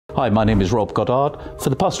Hi, my name is Rob Goddard.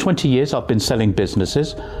 For the past 20 years I've been selling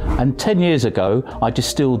businesses, and 10 years ago I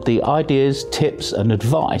distilled the ideas, tips and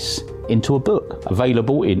advice into a book,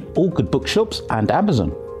 available in all good bookshops and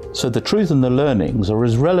Amazon. So the truth and the learnings are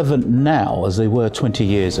as relevant now as they were 20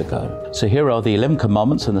 years ago. So here are the 11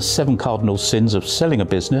 commandments and the 7 cardinal sins of selling a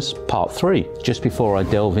business, part 3. Just before I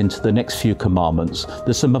delve into the next few commandments,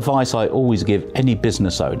 there's some advice I always give any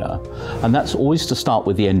business owner, and that's always to start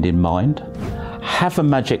with the end in mind. Have a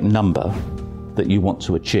magic number that you want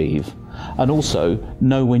to achieve, and also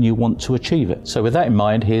know when you want to achieve it. So with that in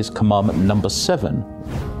mind, here's commandment number 7,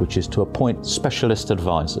 which is to appoint specialist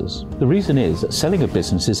advisors. The reason is that selling a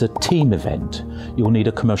business is a team event. You'll need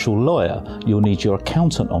a commercial lawyer, you'll need your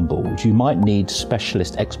accountant on board, you might need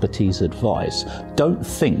specialist expertise advice. Don't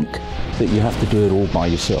think that you have to do it all by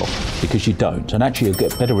yourself, because you don't, and actually you'll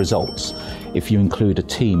get better results if you include a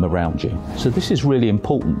team around you. So this is really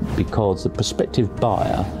important, because the prospective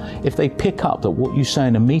buyer, if they pick up that what you say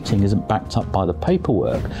in a meeting isn't backed up by the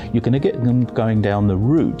paperwork, you're going to get them going down the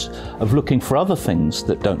route of looking for other things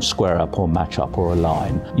that don't square up or match up or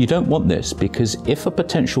align. You don't want this, because if a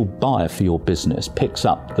potential buyer for your business picks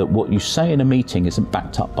up that what you say in a meeting isn't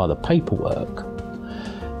backed up by the paperwork,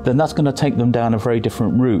 then that's going to take them down a very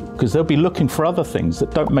different route, because they'll be looking for other things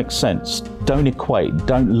that don't make sense, don't equate,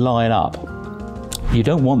 don't line up. You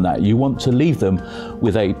don't want that. You want to leave them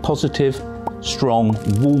with a positive, strong,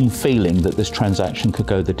 warm feeling that this transaction could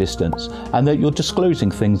go the distance, and that you're disclosing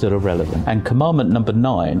things that are relevant. And commandment number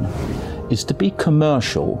 9 is to be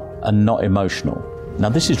commercial and not emotional. Now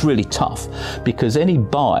this is really tough, because any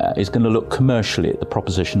buyer is going to look commercially at the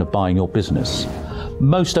proposition of buying your business.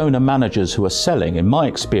 Most owner-managers who are selling, in my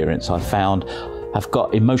experience, I've found, have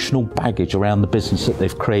got emotional baggage around the business that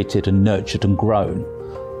they've created and nurtured and grown.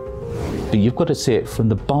 But you've got to see it from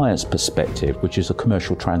the buyer's perspective, which is a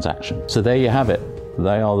commercial transaction. So there you have it.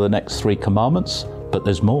 They are the next 3 commandments, but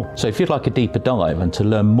there's more. So if you'd like a deeper dive and to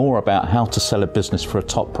learn more about how to sell a business for a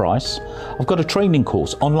top price, I've got a training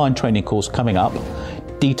course, online training course coming up.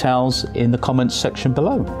 Details in the comments section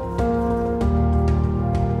below.